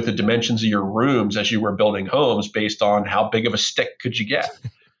limited with the dimensions of your rooms as you were building homes based on how big of a stick could you get.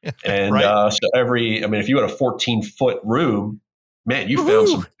 And Right. so if you had a 14-foot room, man, you found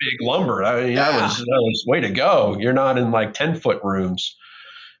Woohoo! some big lumber. I mean, that Yeah. was way to go. You're not in like 10-foot rooms.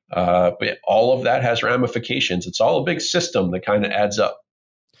 But all of that has ramifications. It's all a big system that kind of adds up.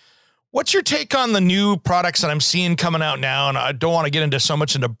 What's your take on the new products that I'm seeing coming out now? And I don't want to get into so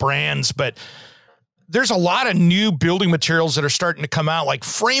much into brands, but there's a lot of new building materials that are starting to come out, like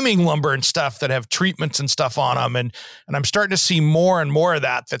framing lumber and stuff that have treatments and stuff on them. And I'm starting to see more and more of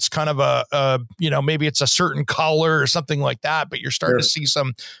that. That's kind of maybe it's a certain color or something like that, but you're starting to see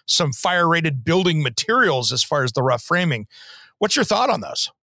some fire rated building materials as far as the rough framing. What's your thought on those?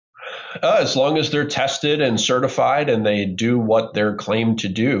 As long as they're tested and certified and they do what they're claimed to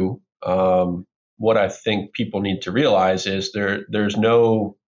do, what I think people need to realize is there's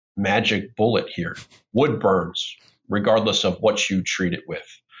no magic bullet here. Wood burns, regardless of what you treat it with.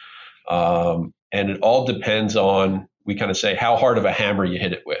 And it all depends on, we kind of say, how hard of a hammer you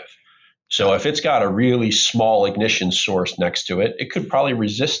hit it with. So if it's got a really small ignition source next to it, it could probably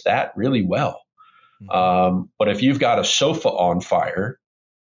resist that really well. But if you've got a sofa on fire,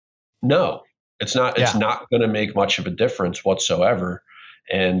 no, it's not. It's not going to make much of a difference whatsoever,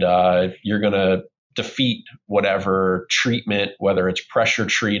 and you're going to defeat whatever treatment, whether it's pressure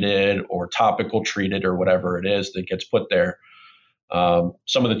treated or topical treated or whatever it is that gets put there.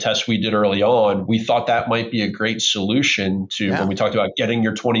 Some of the tests we did early on, we thought that might be a great solution to when we talked about getting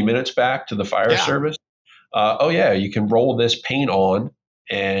your 20 minutes back to the fire service. You can roll this paint on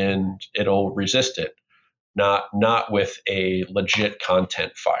and it'll resist it. Not with a legit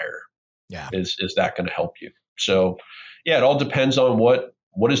content fire. Is that going to help you? So, it all depends on what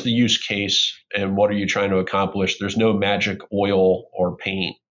is the use case and what are you trying to accomplish. There's no magic oil or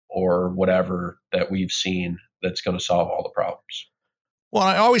paint or whatever that we've seen that's going to solve all the problems. Well,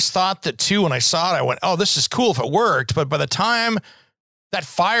 I always thought that too. When I saw it, I went, "Oh, this is cool if it worked." But by the time that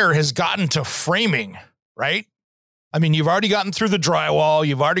fire has gotten to framing, right? I mean, you've already gotten through the drywall.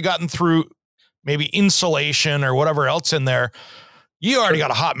 You've already gotten through maybe insulation or whatever else in there. You already got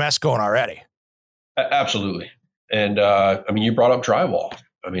a hot mess going already. Absolutely. And you brought up drywall.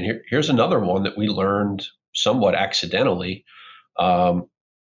 I mean, here's another one that we learned somewhat accidentally.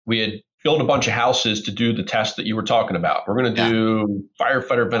 We had built a bunch of houses to do the test that you were talking about. We're going to do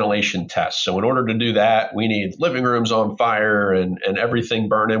firefighter ventilation tests. So in order to do that, we need living rooms on fire and everything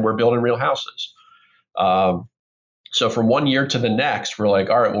burning. We're building real houses. So from one year to the next, we're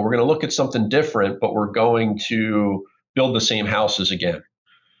like, all right, well, we're going to look at something different, but we're going to build the same houses again.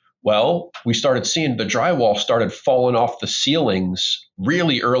 Well, we started seeing the drywall started falling off the ceilings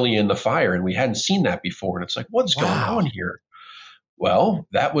really early in the fire, and we hadn't seen that before. And it's like, what's going on here? Well,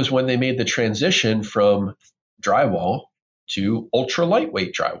 that was when they made the transition from drywall to ultra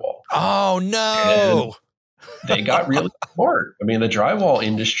lightweight drywall. Oh, no. And they got really smart. I mean, the drywall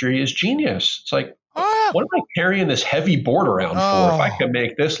industry is genius. It's like, what am I carrying this heavy board around for if I can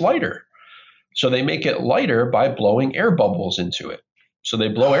make this lighter? So they make it lighter by blowing air bubbles into it. So they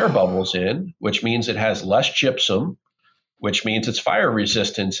blow air bubbles in, which means it has less gypsum, which means its fire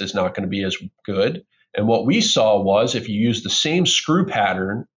resistance is not going to be as good. And what we saw was if you use the same screw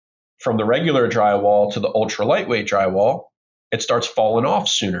pattern from the regular drywall to the ultra lightweight drywall, it starts falling off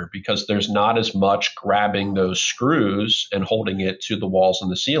sooner because there's not as much grabbing those screws and holding it to the walls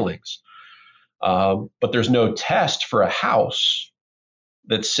and the ceilings. But there's no test for a house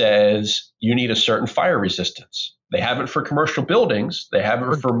that says you need a certain fire resistance. They have it for commercial buildings. They have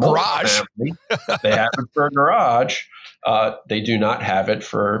it for multifamily. They have it for a garage. They do not have it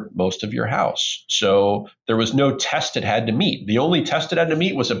for most of your house. So there was no test it had to meet. The only test it had to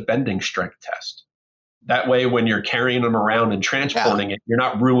meet was a bending strength test. That way, when you're carrying them around and transporting it, you're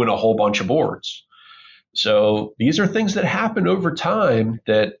not ruining a whole bunch of boards. So these are things that happen over time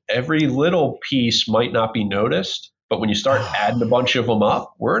that every little piece might not be noticed. But when you start adding a bunch of them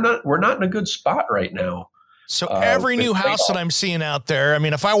up, we're not in a good spot right now. So every new house that I'm seeing out there, I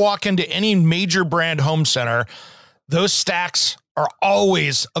mean, if I walk into any major brand home center, those stacks are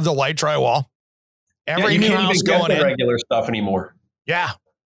always of the light drywall. Every new house going in. Regular stuff anymore. Yeah.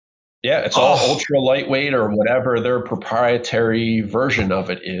 Yeah, it's all ultra lightweight or whatever their proprietary version of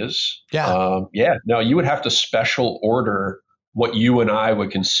it is. Yeah. No, you would have to special order what you and I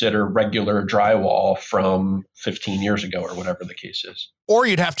would consider regular drywall from 15 years ago or whatever the case is. Or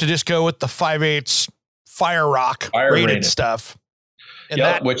you'd have to just go with the 5/8 Fire Rock rated stuff. And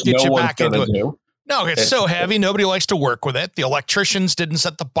that which gets no you one's back into gonna it. do. No, it's so heavy. Nobody likes to work with it. The electricians didn't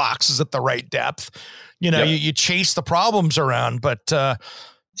set the boxes at the right depth. You chase the problems around, but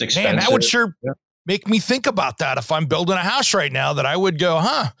it's expensive. Man, that would sure make me think about that. If I'm building a house right now, that I would go,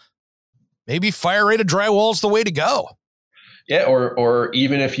 maybe fire rated drywall is the way to go. Yeah, or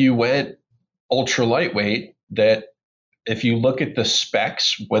even if you went ultra lightweight, that if you look at the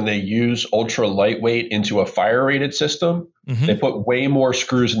specs when they use ultra lightweight into a fire rated system, they put way more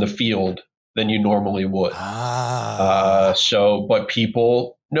screws in the field than you normally would. But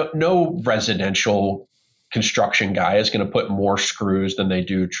people, no residential construction guy is going to put more screws than they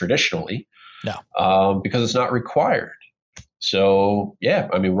do traditionally. No, because it's not required. So, yeah,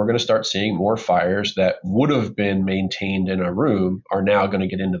 I mean, we're going to start seeing more fires that would have been maintained in a room are now going to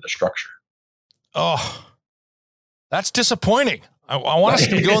get into the structure. Oh, that's disappointing. I want us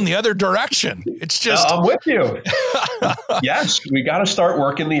to go in the other direction. It's just. I'm with you. Yes, we got to start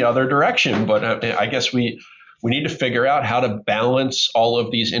working the other direction. But I guess we need to figure out how to balance all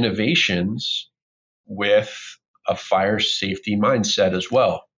of these innovations with a fire safety mindset as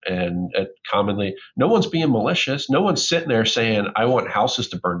well. And commonly, no one's being malicious. No one's sitting there saying, I want houses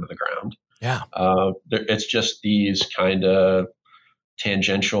to burn to the ground. Yeah. It's just these kind of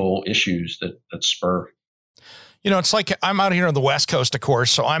tangential issues that spur. It's like I'm out here on the West Coast, of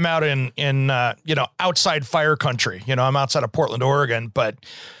course. So I'm out in outside fire country. I'm outside of Portland, Oregon. But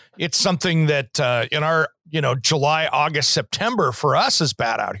it's something that in our, July, August, September for us is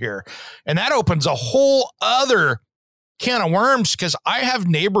bad out here. And that opens a whole other can of worms, because I have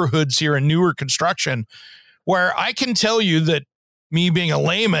neighborhoods here in newer construction where I can tell you that, me being a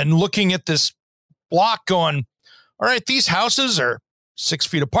layman looking at this block going, all right, these houses are 6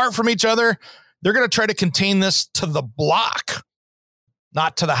 feet apart from each other. They're going to try to contain this to the block,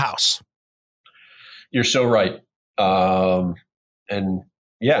 not to the house. You're so right. And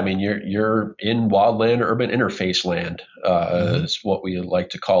yeah, I mean, you're in wildland urban interface land, is what we like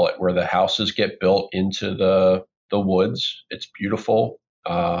to call it, where the houses get built into the woods. It's beautiful.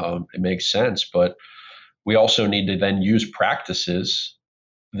 It makes sense, but we also need to then use practices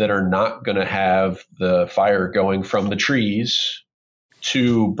that are not going to have the fire going from the trees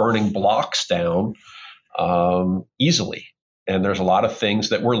to burning blocks down easily. And there's a lot of things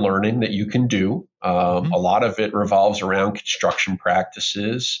that we're learning that you can do. A lot of it revolves around construction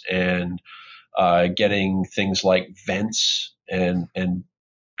practices and getting things like vents and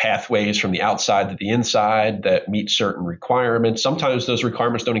pathways from the outside to the inside that meet certain requirements. Sometimes those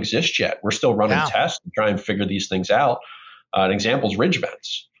requirements don't exist yet. We're still running tests to try and figure these things out. An example is ridge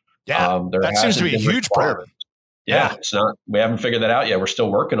vents. Yeah, that seems to be a huge problem. Yeah, it's not. We haven't figured that out yet. We're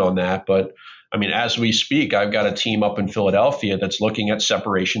still working on that. But I mean, as we speak, I've got a team up in Philadelphia that's looking at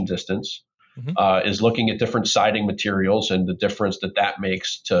separation distance, is looking at different siding materials and the difference that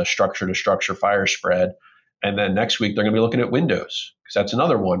makes to structure fire spread. And then next week, they're going to be looking at windows, because that's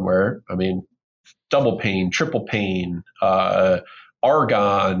another one where, I mean, double pane, triple pane,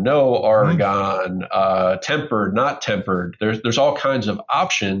 argon, no argon, tempered, not tempered. There's all kinds of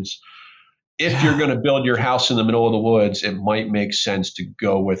options. If you're going to build your house in the middle of the woods, it might make sense to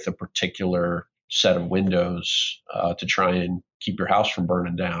go with a particular set of windows to try and keep your house from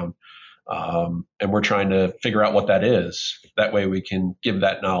burning down. And we're trying to figure out what that is. That way we can give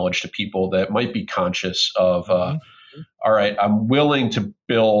that knowledge to people that might be conscious of, all right, I'm willing to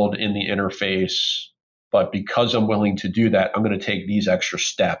build in the interface, but because I'm willing to do that, I'm going to take these extra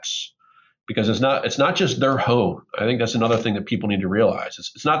steps, because it's not just their home. I think that's another thing that people need to realize.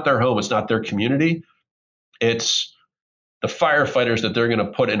 It's not their home. It's not their community. It's the firefighters that they're going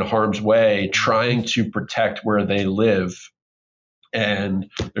to put in harm's way trying to protect where they live. And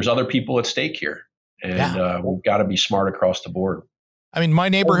there's other people at stake here, and we've got to be smart across the board. I mean, my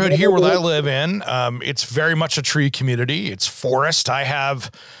neighborhood here where I live in, it's very much a tree community. It's forest. I have,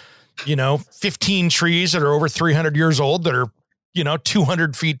 15 trees that are over 300 years old that are,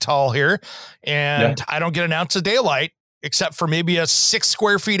 200 feet tall here. And I don't get an ounce of daylight except for maybe a 6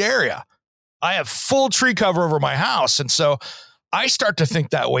 square feet area. I have full tree cover over my house. And so I start to think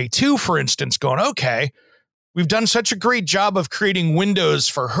that way too, for instance, going, okay, we've done such a great job of creating windows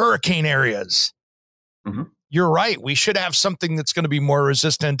for hurricane areas. You're right. We should have something that's going to be more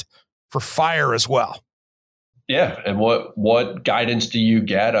resistant for fire as well. Yeah. And what guidance do you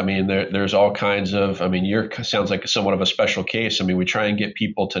get? I mean, there's all kinds of, I mean, sounds like somewhat of a special case. I mean, we try and get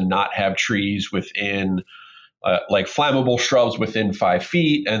people to not have trees within like flammable shrubs within 5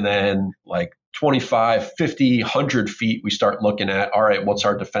 feet. And then like 25, 50, 100 feet, we start looking at, all right, what's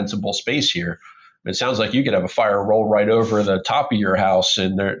our defensible space here? It sounds like you could have a fire roll right over the top of your house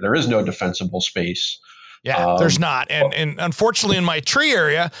and there is no defensible space. Yeah, there's not. And unfortunately in my tree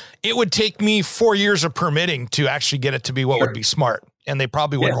area, it would take me 4 years of permitting to actually get it to be what would be smart. And they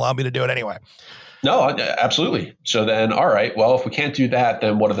probably wouldn't allow me to do it anyway. No, absolutely. So then, all right, well, if we can't do that,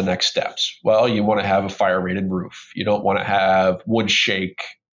 then what are the next steps? Well, you want to have a fire rated roof. You don't want to have wood shake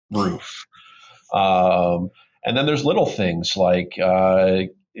roof. And then there's little things like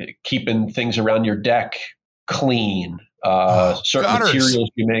keeping things around your deck clean, certain gutters. materials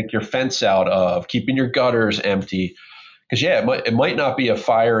you make your fence out of, keeping your gutters empty. Because it might not be a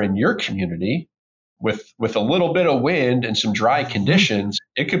fire in your community. With a little bit of wind and some dry conditions,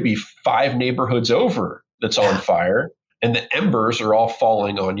 it could be 5 neighborhoods over that's on fire, and the embers are all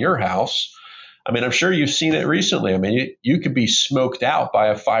falling on your house. I mean, I'm sure you've seen it recently. I mean, you could be smoked out by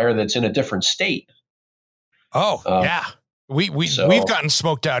a fire that's in a different state. Oh, yeah. We've gotten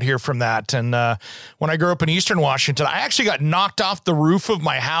smoked out here from that. And when I grew up in Eastern Washington, I actually got knocked off the roof of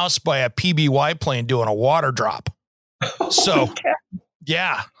my house by a PBY plane doing a water drop. So,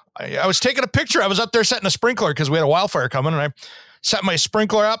 yeah. I was taking a picture. I was up there setting a sprinkler because we had a wildfire coming, and I set my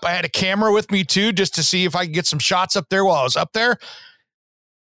sprinkler up. I had a camera with me too, just to see if I could get some shots up there while I was up there.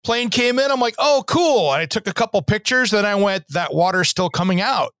 Plane came in. I'm like, oh, cool. And I took a couple pictures. Then I went, that water's still coming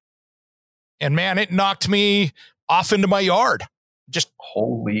out. And man, it knocked me off into my yard. Just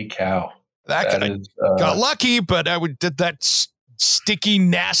holy cow. Got lucky, but I did that sticky,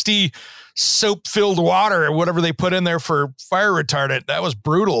 nasty, soap-filled water or whatever they put in there for fire retardant. That was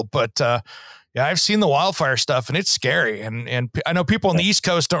brutal. But yeah, I've seen the wildfire stuff, and it's scary. And I know people on the East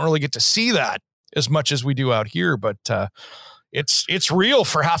Coast don't really get to see that as much as we do out here, but it's real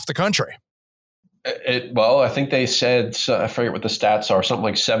for half the country. Well, I think they said, I forget what the stats are, something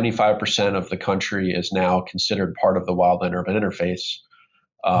like 75% of the country is now considered part of the wildland urban interface.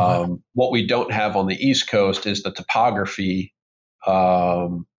 What we don't have on the East Coast is the topography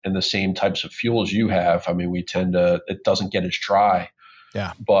and the same types of fuels you have. I mean, it doesn't get as dry.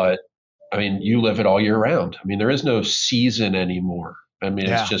 Yeah. But I mean, you live it all year round. I mean, there is no season anymore. I mean,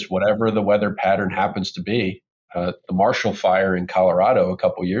 It's just whatever the weather pattern happens to be. The Marshall Fire in Colorado a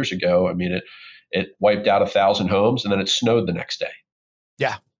couple years ago, I mean, it wiped out 1,000 homes, and then it snowed the next day.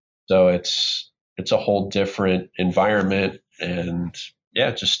 Yeah. So it's a whole different environment, and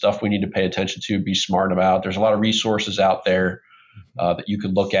just stuff we need to pay attention to, be smart about. There's a lot of resources out there that you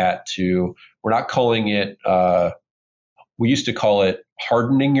could look at we're not calling it, we used to call it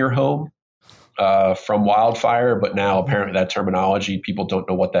hardening your home from wildfire, but now apparently that terminology, people don't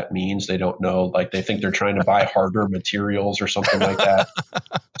know what that means. They don't know, like they think they're trying to buy harder materials or something like that.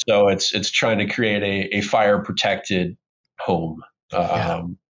 So it's trying to create a fire protected home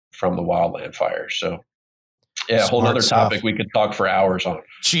from the wildland fire. So a whole other topic we could talk for hours on.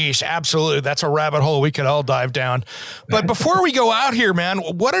 Jeez, absolutely. That's a rabbit hole we could all dive down. But before we go out here, man,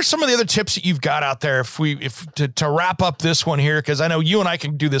 what are some of the other tips that you've got out there to wrap up this one here? Because I know you and I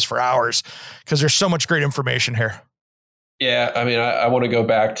can do this for hours because there's so much great information here. Yeah, I mean, I want to go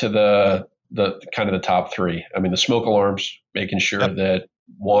back to the kind of the top 3. I mean, the smoke alarms, making sure that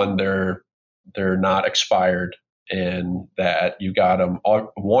one, they're not expired, and that you got them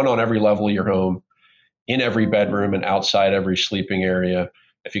one on every level of your home, in every bedroom and outside every sleeping area.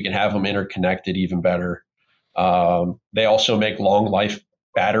 If you can have them interconnected, even better. They also make long life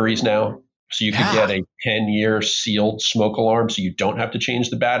batteries now. So you can get a 10-year sealed smoke alarm, so you don't have to change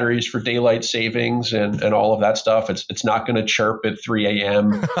the batteries for daylight savings and all of that stuff. It's not going to chirp at 3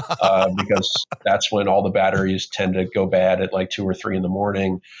 a.m. Because that's when all the batteries tend to go bad at like 2 or 3 in the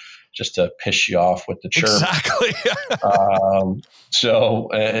morning, just to piss you off with the chirp. Exactly.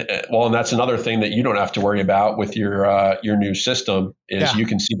 And that's another thing that you don't have to worry about with your new system is you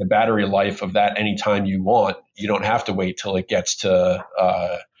can see the battery life of that anytime you want. You don't have to wait till it gets to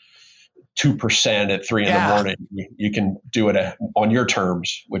 2% at 3 in the morning. You can do it on your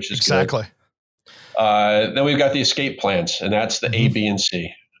terms, which is exactly. Good. Then we've got the escape plans, and that's the A, B, and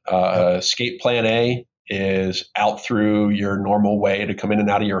C. Escape plan A is out through your normal way to come in and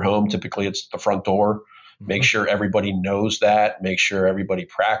out of your home. Typically it's the front door. Make sure everybody knows that. Make sure everybody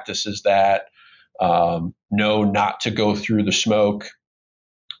practices that. Know not to go through the smoke.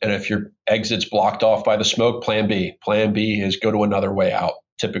 And if your exit's blocked off by the smoke, plan B. Plan B is go to another way out.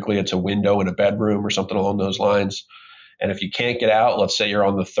 Typically it's a window in a bedroom or something along those lines. And if you can't get out, let's say you're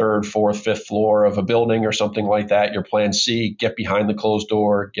on the 3rd, 4th, 5th floor of a building or something like that, your plan C, get behind the closed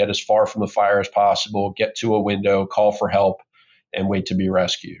door, get as far from the fire as possible, get to a window, call for help, and wait to be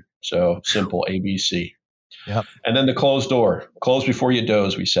rescued. So simple ABC. Yep. And then the closed door. Close before you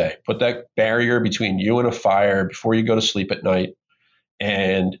doze, we say. Put that barrier between you and a fire before you go to sleep at night.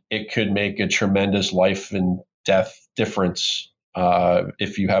 And it could make a tremendous life and death difference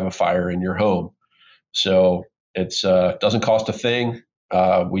if you have a fire in your home. So it's doesn't cost a thing.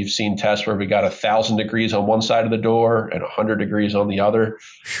 We've seen tests where we got 1,000 degrees on one side of the door and 100 degrees on the other.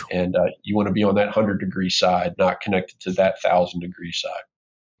 And you want to be on that 100-degree side, not connected to that 1,000-degree side.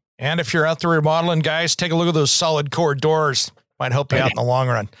 And if you're out there remodeling, guys, take a look at those solid core doors. Might help you out in the long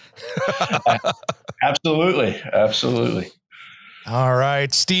run. Absolutely. All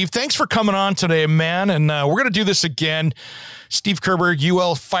right, Steve, thanks for coming on today, man. And we're going to do this again. Steve Kerber,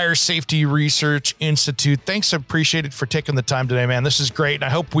 UL Fire Safety Research Institute. Thanks. I appreciate it for taking the time today, man. This is great. And I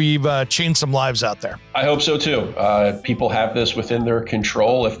hope we've changed some lives out there. I hope so too. People have this within their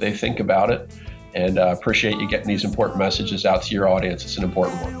control if they think about it. And appreciate you getting these important messages out to your audience. It's an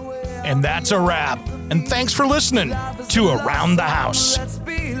important one. And that's a wrap. And thanks for listening to Around the House. Let's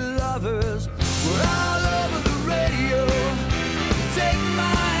be lovers. We're all over the radio. Take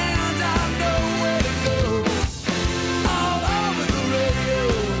my hand, I know where to go. All over the radio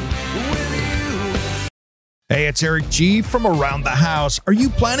with you. Hey, it's Eric G. from Around the House. Are you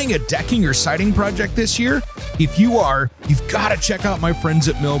planning a decking or siding project this year? If you are, you've got to check out my friends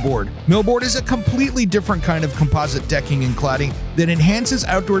at Millboard. Millboard is a completely different kind of composite decking and cladding that enhances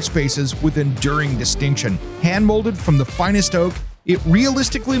outdoor spaces with enduring distinction. Hand-molded from the finest oak, it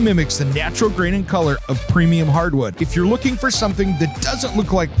realistically mimics the natural grain and color of premium hardwood. If you're looking for something that doesn't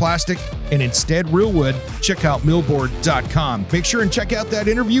look like plastic and instead real wood, check out millboard.com. Make sure and check out that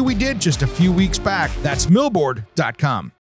interview we did just a few weeks back. That's millboard.com.